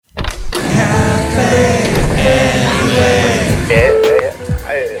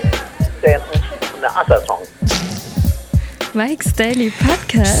Mike's Daily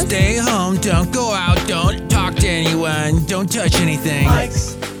Podcast. Stay home, don't go out, don't talk to anyone, don't touch anything.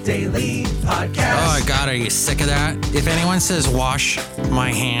 Mike's Daily Podcast. Oh, God, are you sick of that? If anyone says wash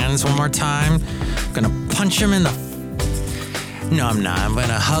my hands one more time, I'm going to punch them in the... No, I'm not. I'm going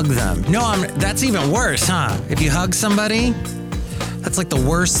to hug them. No, that's even worse, huh? If you hug somebody, that's like the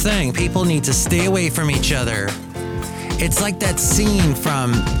worst thing. People need to stay away from each other. It's like that scene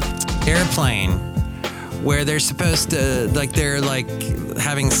from Airplane where they're supposed to, they're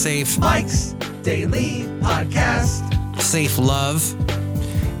having safe... Mike's Daily Podcast. Safe love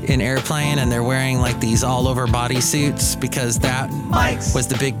in Airplane, and they're wearing these all-over bodysuits because that Mike's was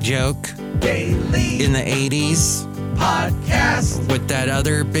the big joke Daily in the 80s Podcast. with that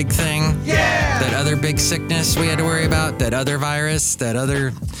other big thing, that other big sickness we had to worry about, that other virus, that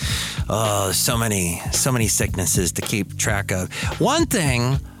other... Oh, so many sicknesses to keep track of. One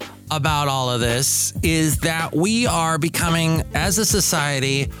thing about all of this is that we are becoming, as a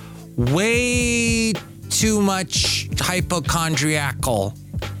society, way too much hypochondriacal.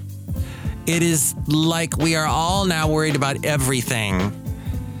 It is like we are all now worried about everything.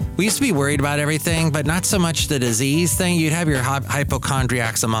 We used to be worried about everything, but not so much the disease thing. You'd have your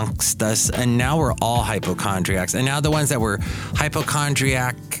hypochondriacs amongst us, and now we're all hypochondriacs. And now the ones that were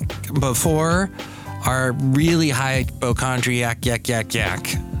hypochondriac before are really hypochondriac,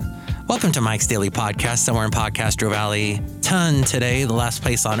 yak. Welcome to Mike's Daily Podcast, somewhere in Podcastro Valley. Ton today, the last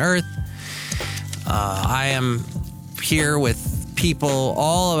place on earth. I am here with people,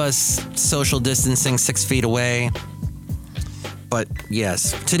 all of us social distancing 6 feet away. But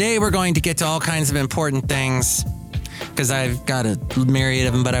yes, today we're going to get to all kinds of important things because I've got a myriad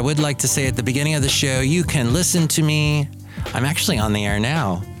of them. But I would like to say at the beginning of the show, you can listen to me. I'm actually on the air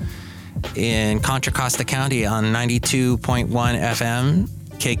now in Contra Costa County on 92.1 FM,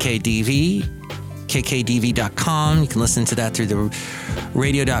 KKDV, kkdv.com. You can listen to that through the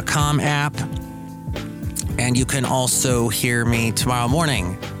radio.com app. And you can also hear me tomorrow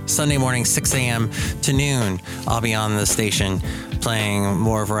morning, Sunday morning, 6 a.m. to noon. I'll be on the station playing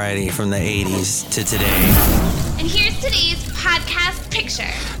more variety from the 80s to today. And here's today's podcast picture.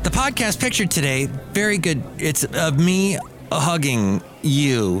 The podcast picture today, very good. It's of me hugging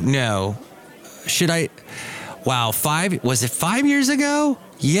you. No. Should I? Wow, was it 5 years ago?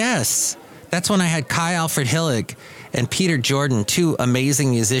 Yes. That's when I had Kai Alfred Hillig and Peter Jordan, two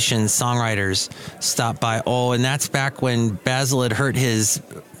amazing musicians, songwriters, stop by. Oh, and that's back when Basil had hurt his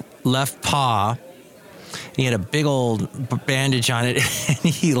left paw. He had a big old bandage on it, and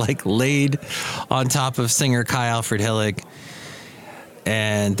he laid on top of singer Kai Alfred Hillig.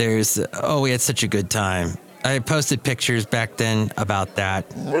 And we had such a good time. I posted pictures back then about that.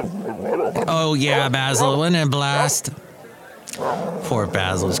 Oh yeah, Basil, wasn't it a blast? Poor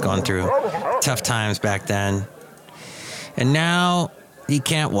Basil was going through tough times back then. And now he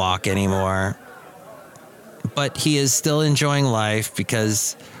can't walk anymore. But he is still enjoying life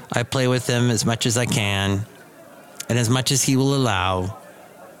because I play with him as much as I can and as much as he will allow.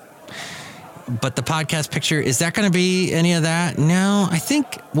 But the podcast picture, is that going to be any of that? No, I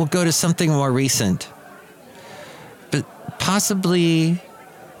think we'll go to something more recent. But possibly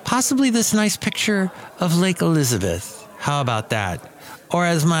this nice picture of Lake Elizabeth. How about that? Or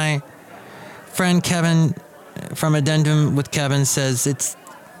as my friend Kevin from Addendum with Kevin says, it's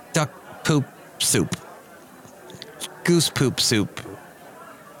duck poop soup. Goose poop soup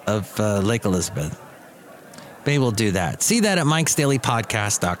of Lake Elizabeth. Maybe we'll do that. See that at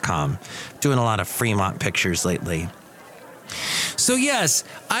mikesdailypodcast.com. Doing a lot of Fremont pictures lately. So yes,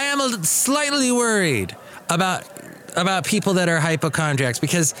 I am slightly worried about people that are hypochondriacs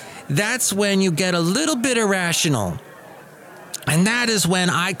because that's when you get a little bit irrational. And that is when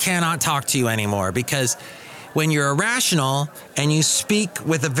I cannot talk to you anymore, because when you're irrational and you speak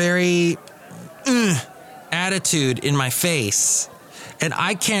with a very attitude in my face, and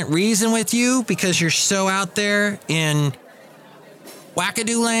I can't reason with you because you're so out there in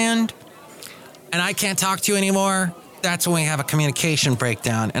wackadoo land, and I can't talk to you anymore, that's when we have a communication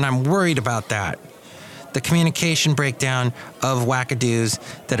breakdown, and I'm worried about that. The communication breakdown of wackadoos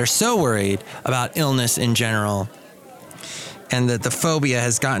that are so worried about illness in general, and that the phobia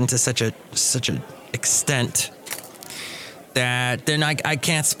has gotten to such a extent that then I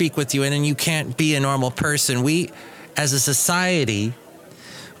can't speak with you, and then you can't be a normal person. We, as a society,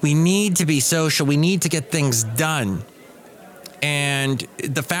 we need to be social. We need to get things done. And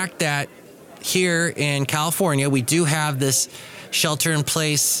the fact that here in California, we do have this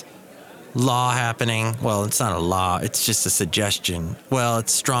shelter-in-place law happening. Well, it's not a law. It's just a suggestion. Well,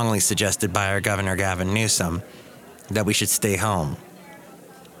 it's strongly suggested by our Governor, Gavin Newsom, that we should stay home.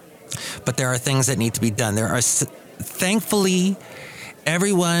 But there are things that need to be done. There are thankfully,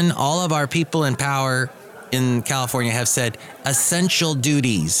 everyone, all of our people in power in California have said essential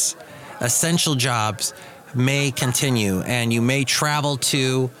duties, essential jobs may continue, and you may travel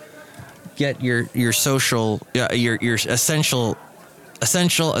to get your social, your essential, a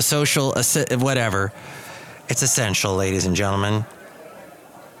social, whatever. It's essential, ladies and gentlemen,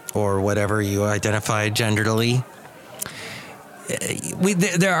 or whatever you identify genderly.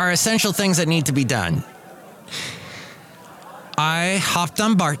 There are essential things that need to be done. I hopped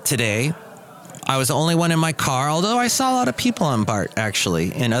on BART today. I was the only one in my car, although I saw a lot of people on BART,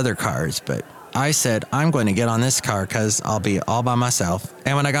 actually, in other cars. But I said, I'm going to get on this car because I'll be all by myself.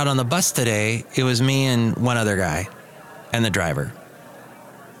 And when I got on the bus today, it was me and one other guy and the driver.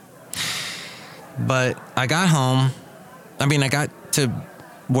 But I got home. I got to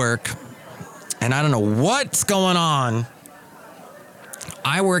work, and I don't know what's going on.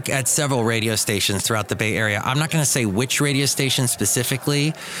 I work at several radio stations throughout the Bay Area. I'm not going to say which radio station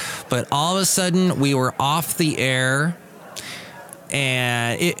specifically, but all of a sudden we were off the air.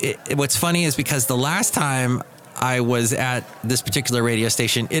 And what's funny is because the last time I was at this particular radio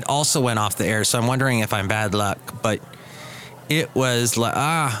station, it also went off the air. So I'm wondering if I'm bad luck, but it was like,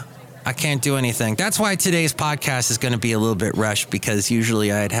 I can't do anything. That's why today's podcast is going to be a little bit rushed, because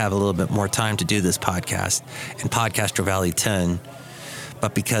usually I'd have a little bit more time to do this podcast in Podcastro Valley 10.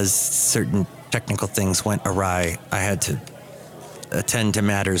 But because certain technical things went awry, I had to attend to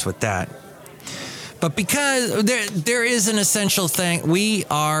matters with that. But because there is an essential thing, we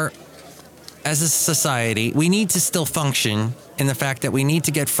are, as a society, we need to still function in the fact that we need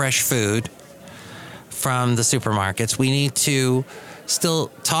to get fresh food from the supermarkets. We need to still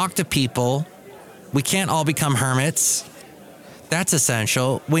talk to people. We can't all become hermits. That's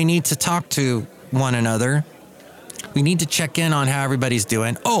essential. We need to talk to one another. We need to check in on how everybody's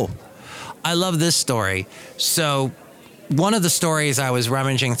doing. Oh, I love this story. So one of the stories I was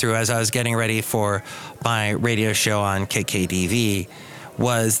rummaging through as I was getting ready for my radio show on KKDV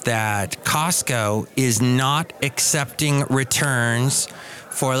was that Costco is not accepting returns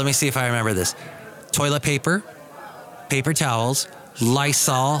for, let me see if I remember this, toilet paper, paper towels,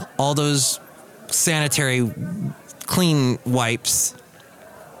 Lysol, all those sanitary clean wipes.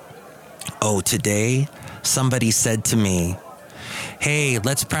 Oh, today somebody said to me, hey,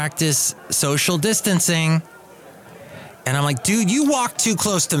 let's practice social distancing. And I'm like, dude, you walk too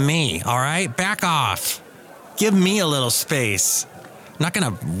close to me, all right? Back off. Give me a little space. I'm not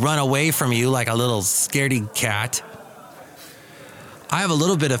going to run away from you like a little scaredy cat. I have a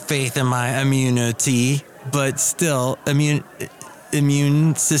little bit of faith in my immunity, but still,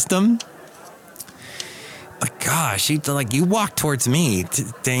 immune system. But gosh, you walk towards me.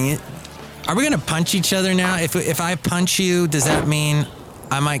 Dang it. Are we going to punch each other now? If I punch you, does that mean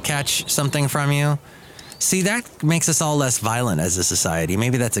I might catch something from you? See, that makes us all less violent as a society.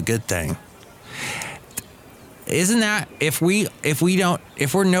 Maybe that's a good thing. Isn't that, if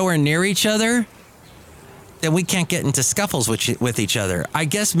we're nowhere near each other, then we can't get into scuffles with each other. I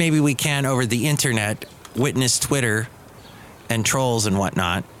guess maybe we can over the internet, witness Twitter and trolls and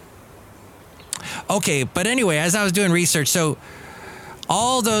whatnot. Okay, but anyway, as I was doing research, so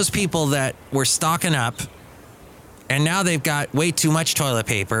all those people that were stocking up, and now they've got way too much toilet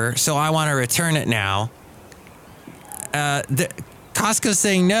paper, so I want to return it now. Costco's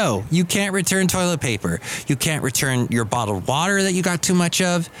saying, no, you can't return toilet paper. You can't return your bottled water that you got too much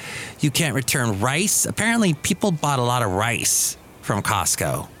of. You can't return rice. Apparently, people bought a lot of rice from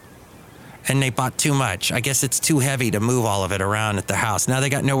Costco, and they bought too much. I guess it's too heavy to move all of it around at the house. Now they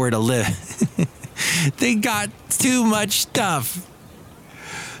got nowhere to live. They got too much stuff.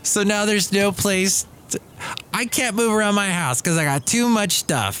 So now there's no place. I can't move around my house because I got too much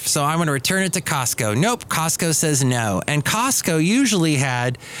stuff. So I'm going to return it to Costco. Nope, Costco says no. And Costco usually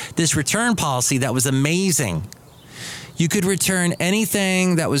had this return policy that was amazing. You could return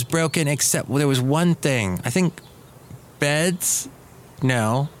anything that was broken except, well, there was one thing. I think beds?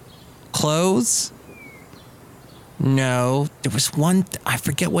 No. Clothes? No. There was one, I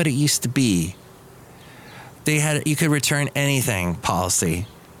forget what it used to be. They had, you could return anything policy.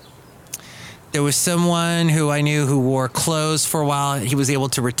 There was someone who I knew who wore clothes for a while. He was able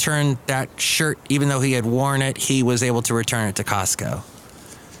to return that shirt, even though he had worn it. He was able to return it to Costco.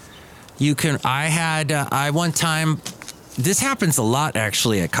 I one time, this happens a lot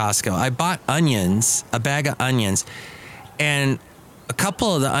actually at Costco. I bought onions, a bag of onions, and a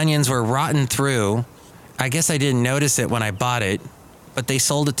couple of the onions were rotten through. I guess I didn't notice it when I bought it, but they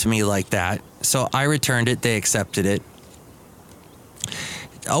sold it to me like that. So I returned it. They accepted it.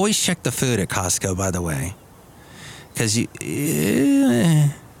 Always check the food at Costco, by the way, because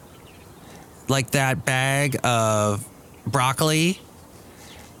like that bag of broccoli,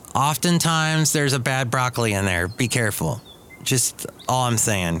 oftentimes there's a bad broccoli in there. Be careful. Just all I'm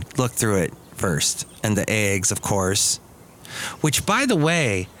saying, look through it first. And the eggs, of course. Which, by the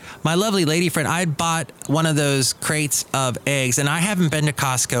way, my lovely lady friend, I bought one of those crates of eggs, and I haven't been to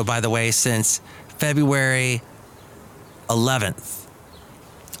Costco, by the way, since February 11th.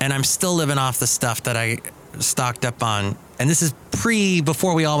 And I'm still living off the stuff that I stocked up on. And this is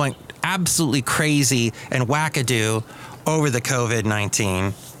before we all went absolutely crazy and wackadoo over the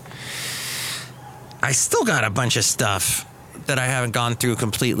COVID-19. I still got a bunch of stuff that I haven't gone through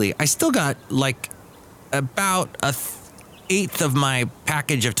completely. I still got like about a eighth of my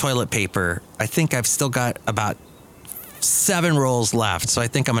package of toilet paper. I think I've still got about 7 rolls left, so I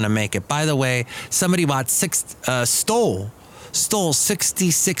think I'm going to make it. By the way, somebody stole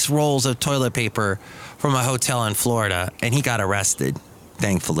 66 rolls of toilet paper from a hotel in Florida, and he got arrested,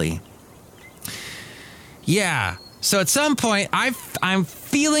 thankfully. Yeah, so at some point, I'm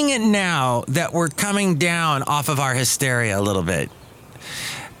feeling it now that we're coming down off of our hysteria a little bit,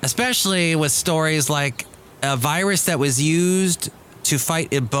 especially with stories like a virus that was used to fight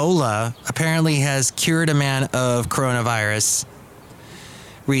Ebola apparently has cured a man of coronavirus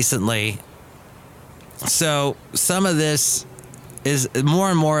recently. So some of this is more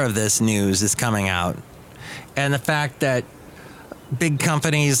and more of this news is coming out. And the fact that big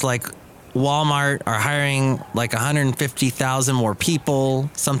companies like Walmart are hiring like 150,000 more people,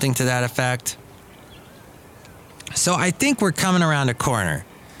 something to that effect. So I think we're coming around a corner.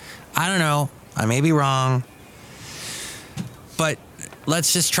 I don't know. I may be wrong. But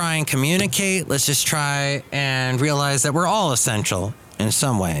let's just try and communicate. Let's just try and realize that we're all essential in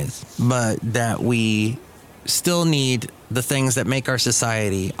some ways, but that we still need the things that make our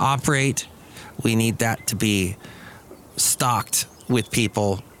society operate. We need that to be stocked with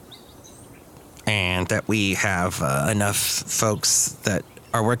people, and that we have enough folks that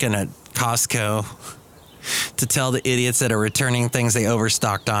are working at Costco to tell the idiots that are returning things they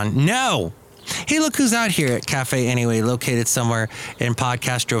overstocked on, no! Hey, look who's out here at Cafe Anyway, located somewhere in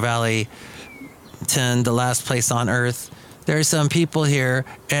Podcastro Valley, the last place on earth. There are some people here,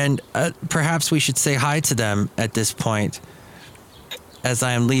 and perhaps we should say hi to them at this point as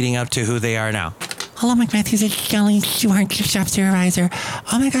I am leading up to who they are now. Hello, Mike Matthews. It's Kelly Stewart, gift shop supervisor.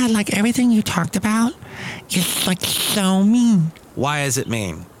 Oh my God, like everything you talked about is like so mean. Why is it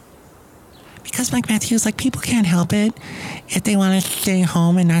mean? Because Mike Matthews, like people can't help it if they want to stay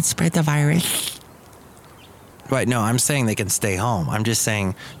home and not spread the virus. Right, no, I'm saying they can stay home. I'm just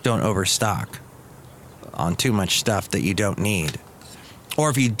saying don't overstock on too much stuff that you don't need. Or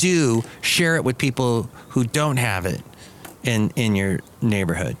if you do, share it with people who don't have it in your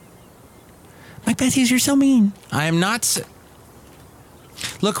neighborhood. Mike Matthews, you're so mean. I am not.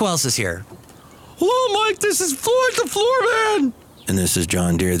 Look who else is here. Hello, Mike. This is Floyd the Floor Man. And this is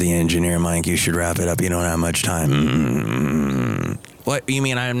John Deere, the engineer. Mike, you should wrap it up. You don't have much time. What, you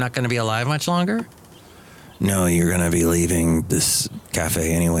mean I'm not going to be alive much longer? No, you're going to be leaving this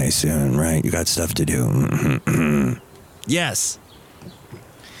cafe anyway soon, right? You got stuff to do. Yes.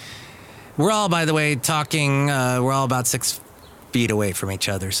 We're all, by the way, talking, we're all about 6 feet away from each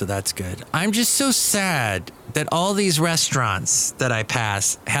other, so that's good. I'm just so sad that all these restaurants that I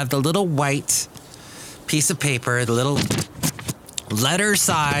pass have the little white piece of paper, the little letter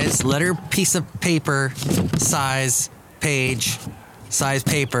piece of paper size page, size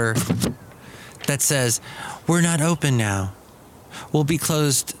paper that says, we're not open now. We'll be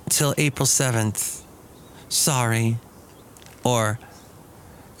closed till April 7th. Sorry. Or,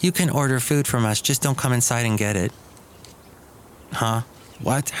 you can order food from us, just don't come inside and get it. Huh?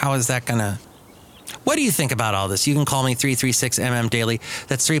 What? How is that gonna... What do you think about all this? You can call me 336MM Daily.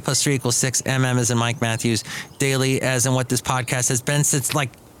 That's 3 + 3 = 6. MM as in Mike Matthews. Daily as in what this podcast has been since like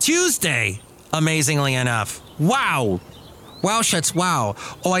Tuesday. Amazingly enough. Wow. Wow shuts wow.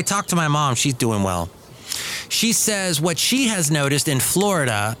 Oh, I talked to my mom. She's doing well. She says what she has noticed in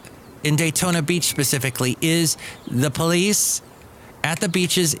Florida, in Daytona Beach specifically, is the police at the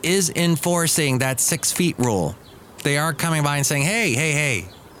beaches is enforcing that 6 feet rule. They are coming by and saying, hey,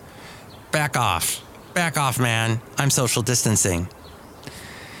 back off. Back off, man. I'm social distancing.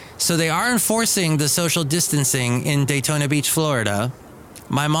 So they are enforcing the social distancing in Daytona Beach, Florida.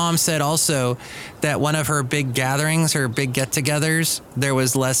 My mom said also that one of her big gatherings, her big get-togethers, there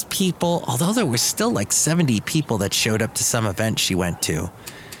was less people, although there was still like 70 people that showed up to some event she went to.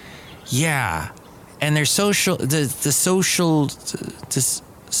 Yeah. And their social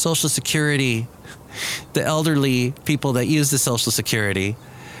security, the elderly people that use the social security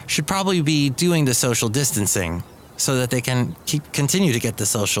should probably be doing the social distancing. so that they can continue to get the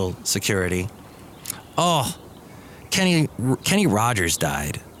Social Security. Oh, Kenny Rogers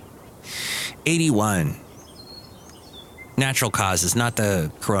died. 81. Natural causes, not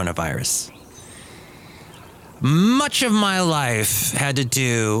the coronavirus. Much of my life had to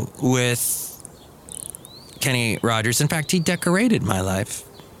do with Kenny Rogers. In fact, he decorated my life.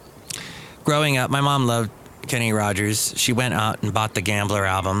 Growing up, my mom loved Kenny Rogers. She went out and bought the Gambler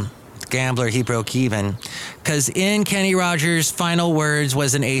album. Gambler, he broke even. Because in Kenny Rogers' final words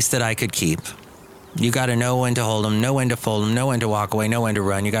was an ace that I could keep. You got to know when to hold them, know when to fold them, know when to walk away, know when to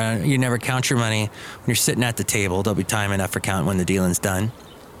run. You never count your money when you're sitting at the table. There'll be time enough for counting when the dealing's done.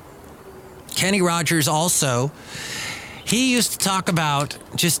 Kenny Rogers also, he used to talk about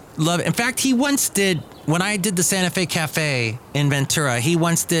just love. In fact, he once did, when I did the Santa Fe Cafe in Ventura, he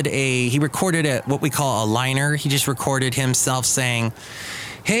recorded what we call a liner. He just recorded himself saying,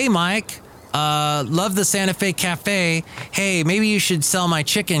 "Hey, Mike, love the Santa Fe Cafe. Hey, maybe you should sell my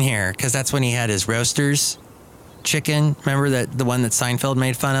chicken here." Because that's when he had his Roasters chicken. Remember the one that Seinfeld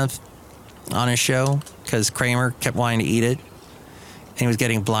made fun of on his show? Because Kramer kept wanting to eat it. And he was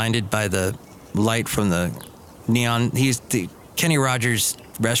getting blinded by the light from the neon. Kenny Rogers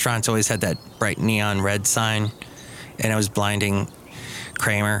restaurants always had that bright neon red sign. And it was blinding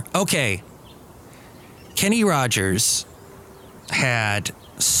Kramer. Okay. Kenny Rogers had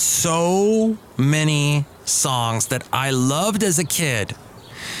so many songs that I loved as a kid.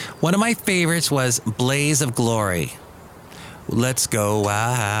 One of my favorites was Blaze of Glory. Let's go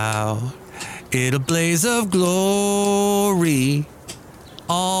out in a blaze of glory.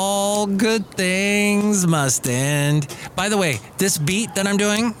 All good things must end. By the way, this beat that I'm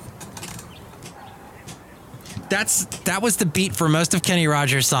doing, that was the beat for most of Kenny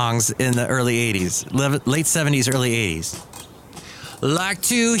Rogers' songs in the early 80s, late 70s, early 80s. Like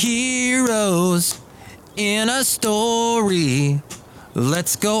two heroes in a story.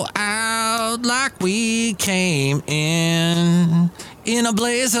 Let's go out like we came in a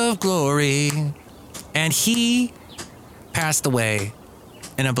blaze of glory. And he passed away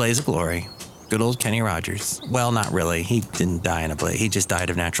in a blaze of glory. Good old Kenny Rogers. Well, not really. He didn't die in a blaze. He just died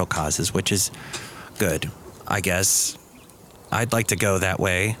of natural causes, which is good, I guess. I'd like to go that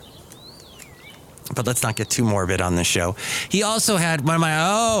way. But let's not get too morbid on this show. He also had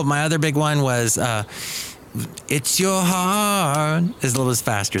my other big one was It's Your Heart. It's a little bit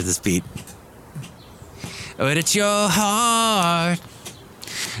faster, this beat. But it's your heart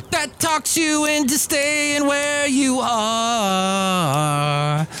that talks you into staying where you are.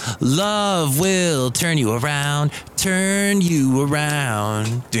 Love will turn you around. Dun,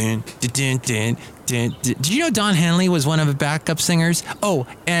 dun, dun, dun. Did you know Don Henley was one of the backup singers? Oh,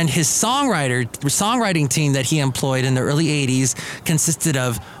 and his songwriting team that he employed in the early 80s consisted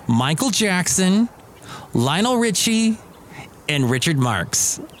of Michael Jackson, Lionel Richie, and Richard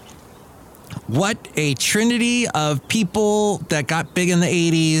Marx. What a trinity of people that got big in the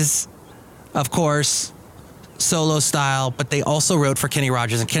 80s, of course, solo style, but they also wrote for Kenny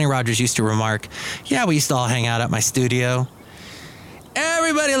Rogers, and Kenny Rogers used to remark, yeah, we used to all hang out at my studio.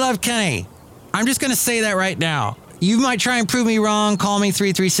 Everybody loved Kenny. I'm just going to say that right now. You might try and prove me wrong. Call me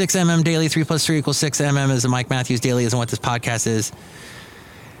 336MM Daily. 3 + 3 = 6. MM is the Mike Matthews Daily, isn't what this podcast is.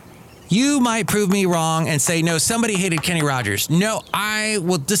 You might prove me wrong and say, no, somebody hated Kenny Rogers. No, I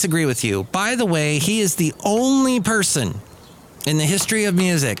will disagree with you. By the way, he is the only person in the history of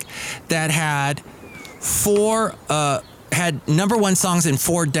music that had number one songs in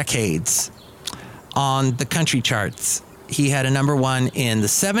 4 decades on the country charts. He had a number one in the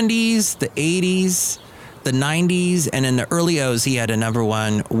 70s, the 80s, the 90s, and in the early O's, he had a number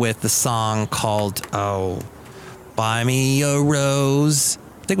one with the song called, Buy Me a Rose.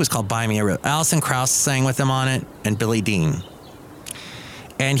 I think it was called Buy Me a Rose. Alison Krauss sang with him on it, and Billy Dean.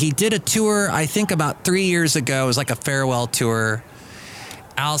 And he did a tour, I think about 3 years ago. It was like a farewell tour.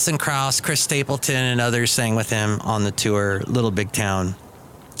 Alison Krauss, Chris Stapleton, and others sang with him on the tour, Little Big Town.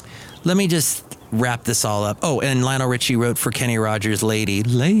 Let me just wrap this all up. Oh, and Lionel Richie wrote for Kenny Rogers' Lady.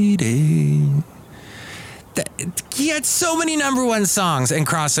 He had so many number one songs and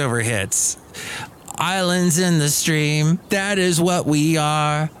crossover hits. Islands in the Stream, That Is What We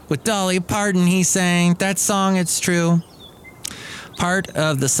Are. With Dolly Parton, he sang that song, It's True. Part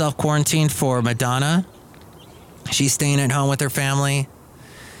of the self-quarantine for Madonna. She's staying at home with her family.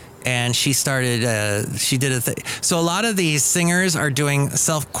 And she did a thing. So a lot of these singers are doing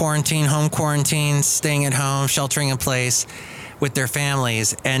self-quarantine, home quarantine, staying at home, sheltering in place with their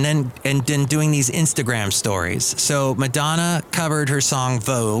families, and then doing these Instagram stories. So Madonna covered her song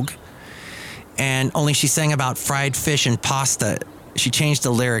Vogue, and only she sang about fried fish and pasta. She changed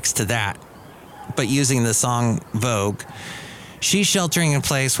the lyrics to that. but using the song Vogue. She's sheltering in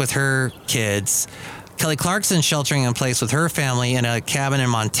place with her kids. Kelly Clarkson's sheltering in place with her family in a cabin in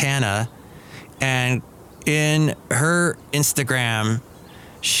Montana. And in her Instagram,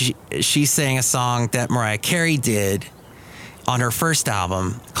 she sang a song that Mariah Carey did on her first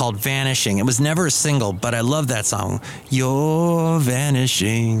album called Vanishing. It was never a single, but I love that song. You're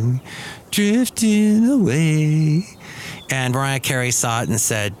vanishing, drifting away. And Mariah Carey saw it and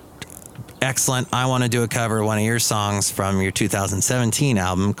said, excellent, I want to do a cover of one of your songs from your 2017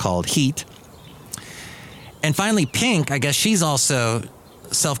 album called Heat. And finally, Pink, I guess she's also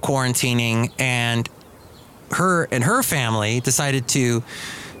self-quarantining, and her family decided to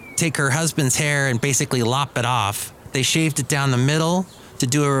take her husband's hair and basically lop it off. They shaved it down the middle to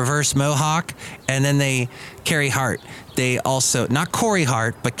do a reverse mohawk, and then Carrie Hart. They also, not Corey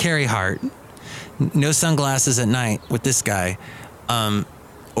Hart, but Carrie Hart. No sunglasses at night with this guy. Never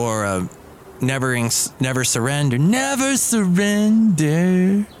surrender. Never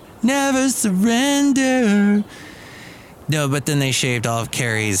surrender. Never surrender. No, but then they shaved all of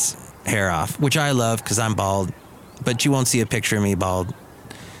Carrie's hair off, which I love because I'm bald. But you won't see a picture of me bald.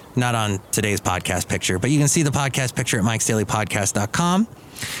 Not on today's podcast picture, but you can see the podcast picture at mikesdailypodcast.com.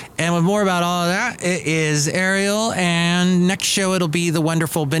 And with more about all of that, it is Ariel. And next show, it'll be the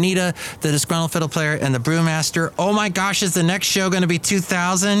wonderful Benita, the disgruntled fiddle player, and the brewmaster. Oh my gosh, is the next show going to be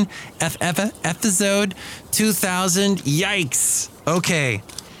 2000? Episode 2000? Yikes. Okay.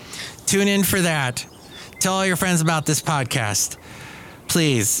 Tune in for that. Tell all your friends about this podcast,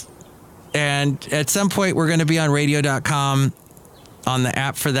 please. And at some point, we're going to be on radio.com on the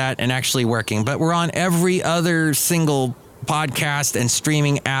app for that and actually working. But we're on every other single podcast and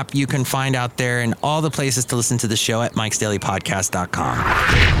streaming app you can find out there, and all the places to listen to the show at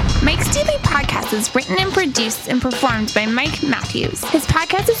mikesdailypodcast.com. Mike's Daily Podcast is written and produced and performed by Mike Matthews. His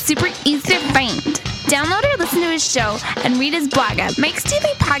podcast is super easy to find. Download or listen to his show and read his blog at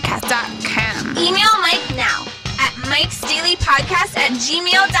mikesdailypodcast.com. Email Mike now at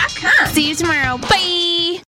mikesdailypodcast@gmail.com. See you tomorrow. Bye.